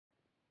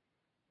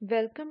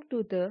Welcome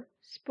to the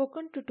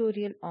spoken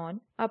tutorial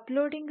on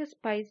uploading a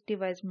Spice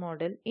device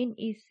model in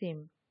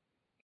eSim.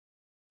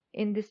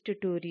 In this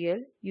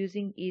tutorial,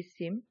 using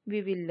eSim,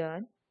 we will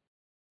learn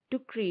to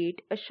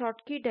create a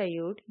Schottky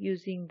diode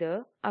using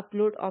the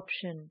upload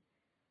option.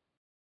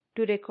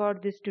 To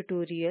record this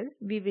tutorial,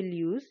 we will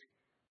use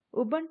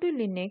Ubuntu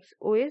Linux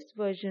OS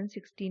version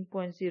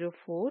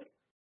 16.04,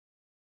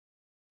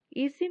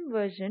 eSim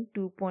version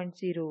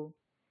 2.0.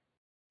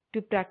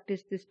 To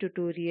practice this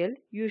tutorial,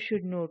 you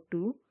should know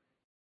to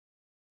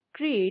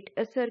create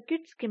a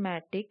circuit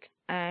schematic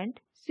and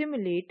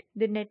simulate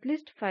the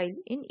netlist file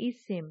in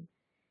eSim.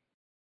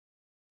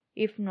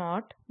 If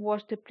not,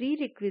 watch the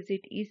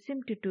prerequisite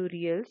eSim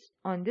tutorials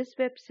on this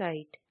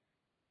website.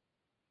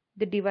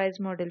 The device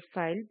model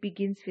file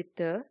begins with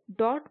the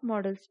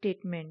 .model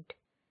statement.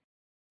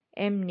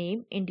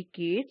 mname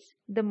indicates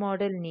the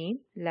model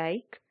name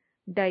like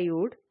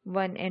diode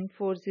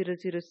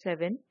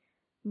 1N4007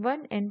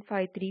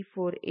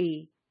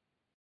 1N534A.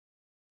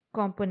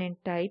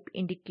 Component type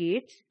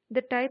indicates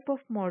the type of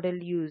model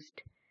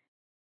used.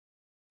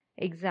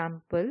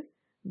 Example,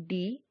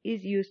 D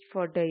is used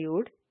for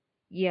diode,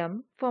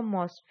 M for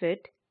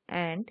MOSFET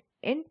and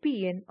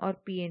NPN or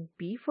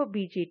PNP for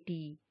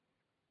BJT.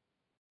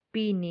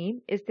 P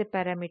name is the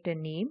parameter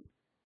name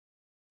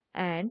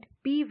and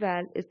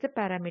pval is the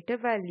parameter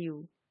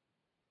value.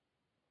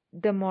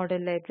 The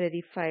model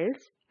library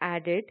files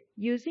added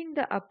using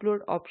the upload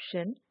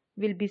option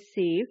will be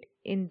saved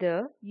in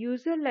the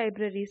user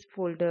libraries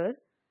folder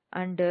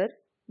under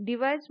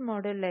device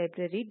model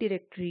library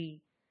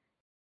directory.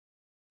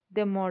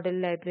 The model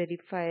library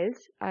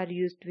files are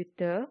used with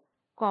the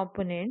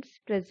components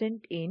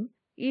present in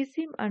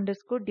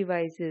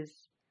eSim_devices.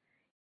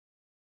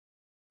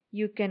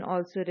 You can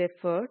also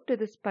refer to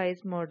the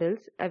Spice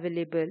models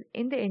available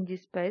in the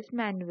Ngspice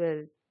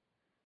manual.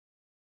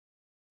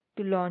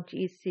 To launch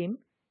eSim,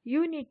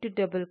 you need to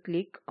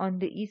double-click on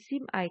the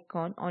eSim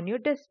icon on your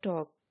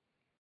desktop.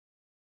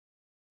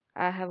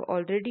 I have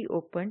already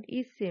opened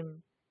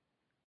eSim.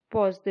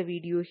 Pause the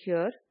video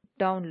here,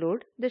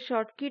 download the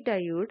Schottky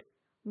Diode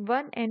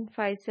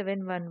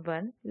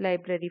 1N5711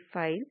 library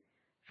file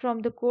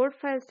from the code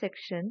file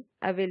section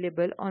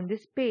available on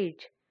this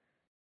page.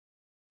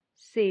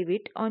 Save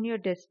it on your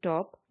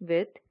desktop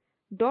with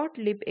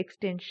 .lib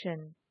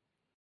extension.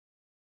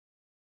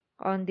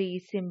 On the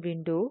eSim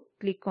window,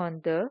 click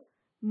on the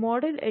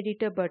Model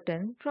Editor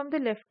button from the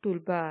left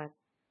toolbar.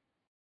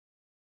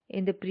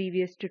 In the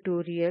previous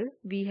tutorial,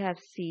 we have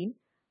seen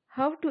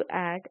how to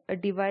add a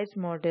device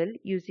model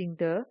using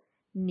the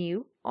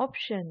New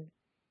option.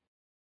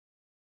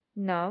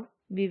 Now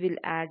we will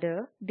add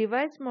a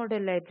device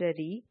model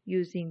library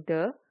using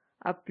the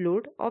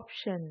Upload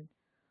option.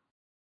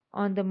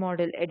 On the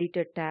Model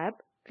Editor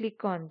tab,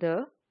 click on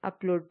the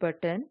Upload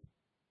button.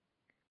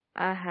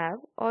 I have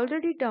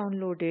already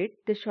downloaded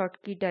the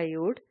Schottky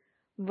Diode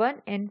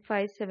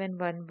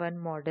 1N5711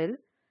 model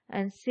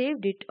and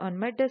saved it on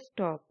my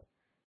desktop.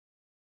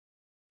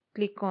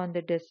 Click on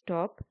the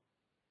desktop.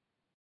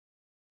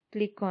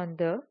 Click on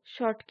the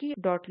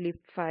schottky.lib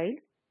file.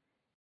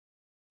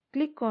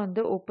 Click on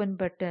the Open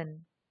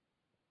button.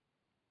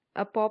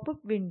 A pop-up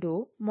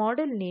window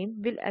model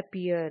name will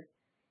appear.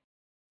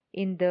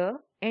 In the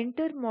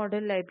Enter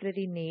Model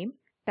Library name,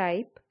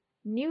 type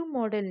New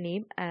Model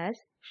Name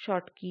as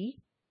Schottky.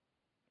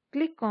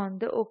 Click on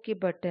the OK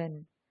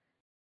button.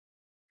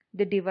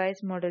 The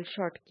device model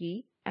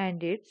Schottky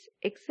and its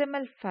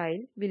XML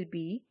file will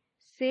be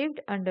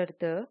saved under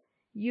the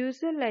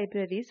User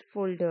Libraries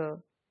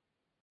folder.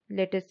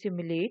 Let us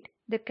simulate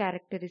the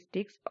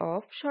characteristics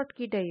of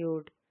Schottky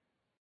diode.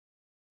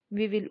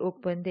 We will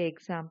open the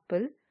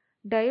example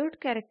diode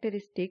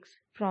characteristics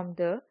from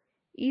the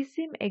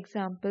eSim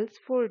examples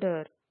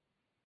folder.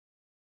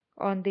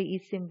 On the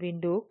eSim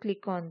window,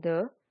 click on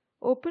the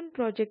Open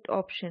Project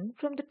option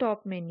from the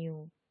top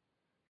menu.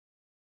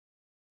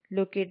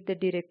 Locate the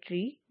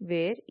directory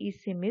where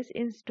eSim is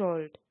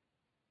installed.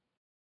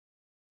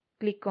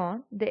 Click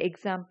on the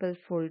example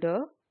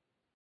folder.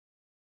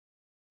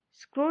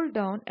 Scroll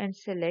down and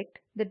select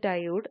the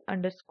diode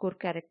underscore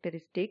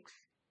characteristics.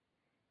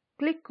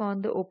 Click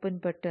on the Open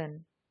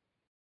button.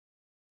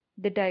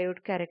 The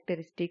diode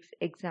characteristics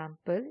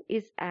example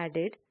is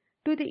added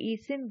to the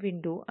eSim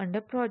window under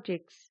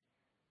Projects.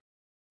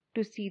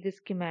 To see the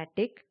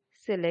schematic,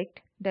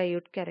 select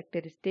Diode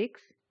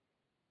Characteristics.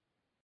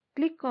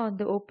 Click on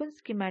the Open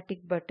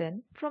Schematic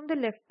button from the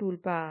left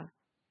toolbar.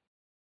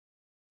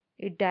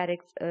 It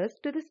directs us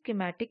to the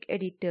schematic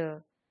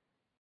editor.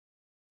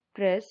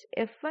 Press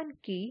F1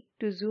 key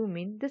to zoom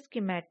in the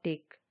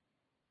schematic.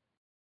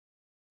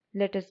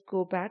 Let us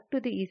go back to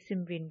the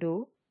eSim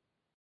window.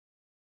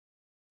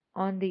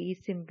 On the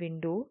eSim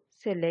window,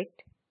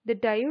 select the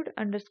diode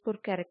underscore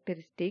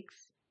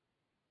characteristics.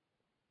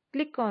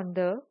 Click on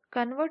the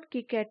Convert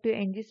KiCad to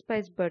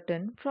Ngspice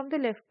button from the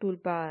left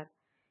toolbar.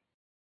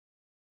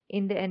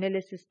 In the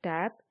Analysis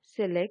tab,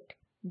 select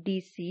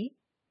DC.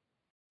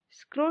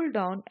 Scroll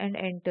down and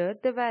enter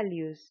the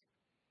values.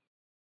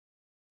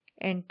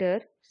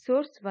 Enter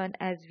source 1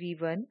 as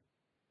V1,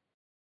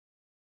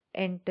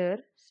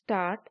 Enter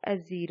start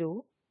as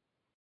 0.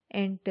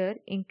 Enter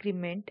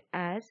increment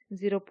as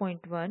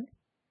 0.1.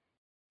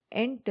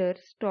 Enter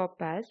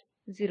stop as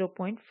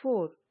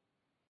 0.4.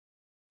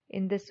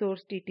 In the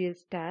Source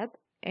Details tab,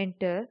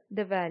 enter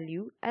the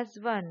value as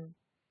 1.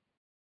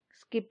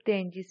 Skip the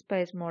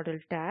Ngspice Model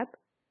tab.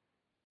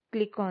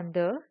 Click on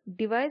the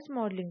Device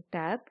Modeling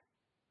tab.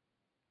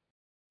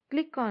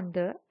 Click on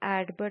the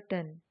Add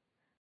button.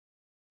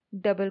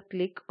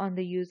 Double-click on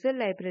the User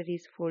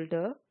Libraries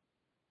folder.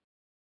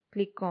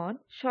 Click on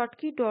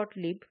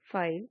Schottky.lib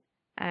file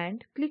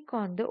and click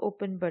on the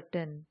Open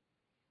button.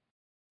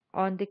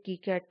 On the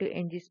KiCad to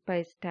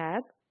Ngspice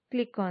tab,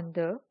 click on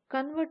the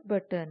Convert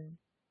button.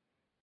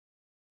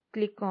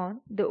 Click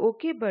on the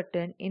OK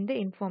button in the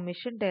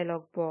information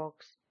dialog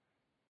box.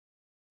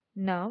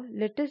 Now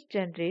let us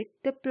generate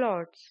the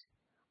plots.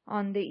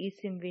 On the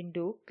eSim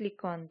window,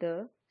 click on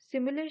the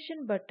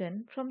Simulation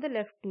button from the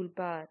left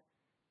toolbar.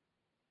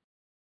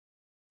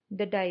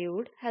 The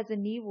diode has a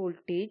knee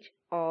voltage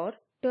or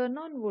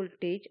turn-on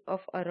voltage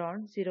of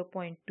around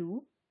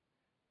 0.2.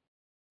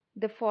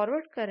 The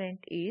forward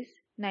current is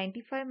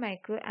 95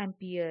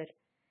 microampere.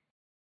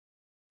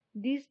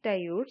 These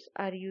diodes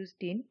are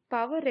used in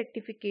power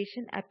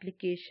rectification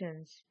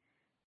applications.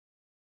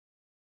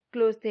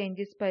 Close the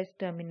Ngspice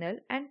terminal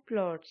and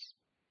plots.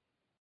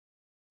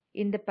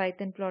 In the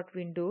Python plot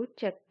window,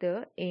 check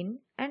the in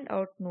and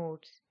out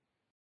nodes.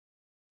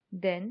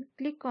 Then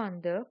click on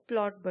the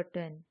plot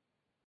button.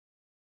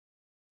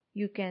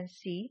 You can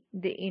see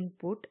the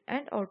input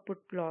and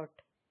output plot.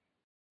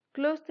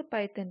 Close the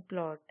Python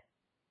plot.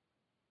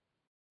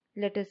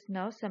 Let us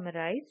now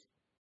summarize.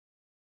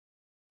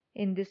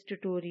 In this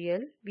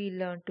tutorial, we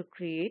learned to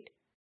create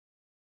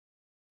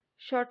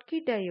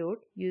Schottky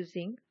diode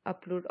using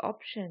upload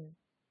option.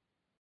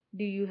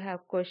 Do you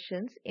have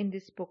questions in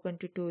this spoken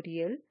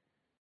tutorial?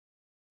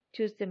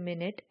 Choose the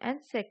minute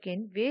and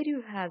second where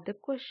you have the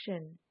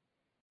question.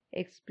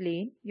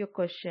 Explain your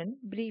question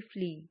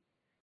briefly.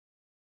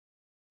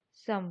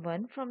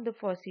 Someone from the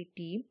FOSSEE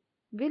team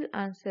will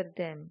answer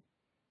them.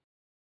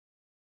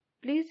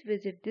 Please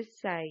visit this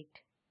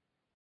site.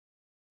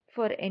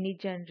 For any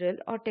general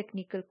or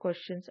technical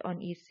questions on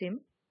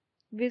eSim,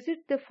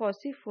 visit the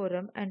FOSSEE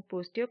forum and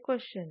post your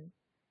question.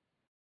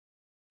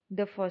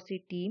 The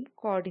FOSSEE team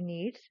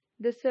coordinates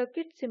the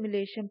circuit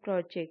simulation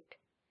project.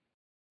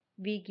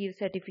 We give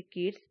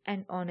certificates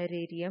and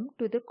honorarium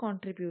to the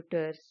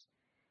contributors.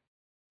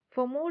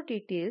 For more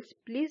details,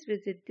 please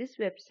visit this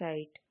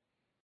website.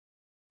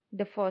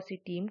 The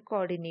FOSSEE team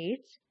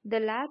coordinates the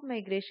lab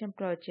migration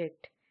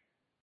project.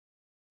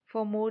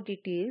 For more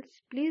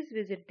details, please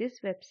visit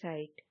this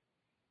website.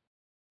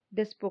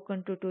 The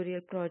Spoken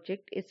Tutorial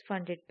project is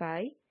funded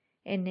by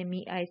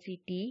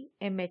NMEICT,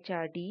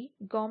 MHRD,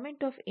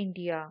 Government of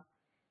India.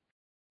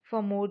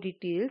 For more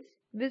details,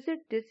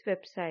 visit this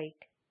website.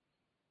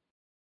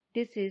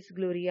 This is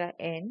Gloria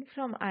N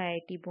from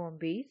IIT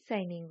Bombay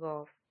signing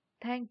off.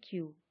 Thank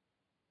you.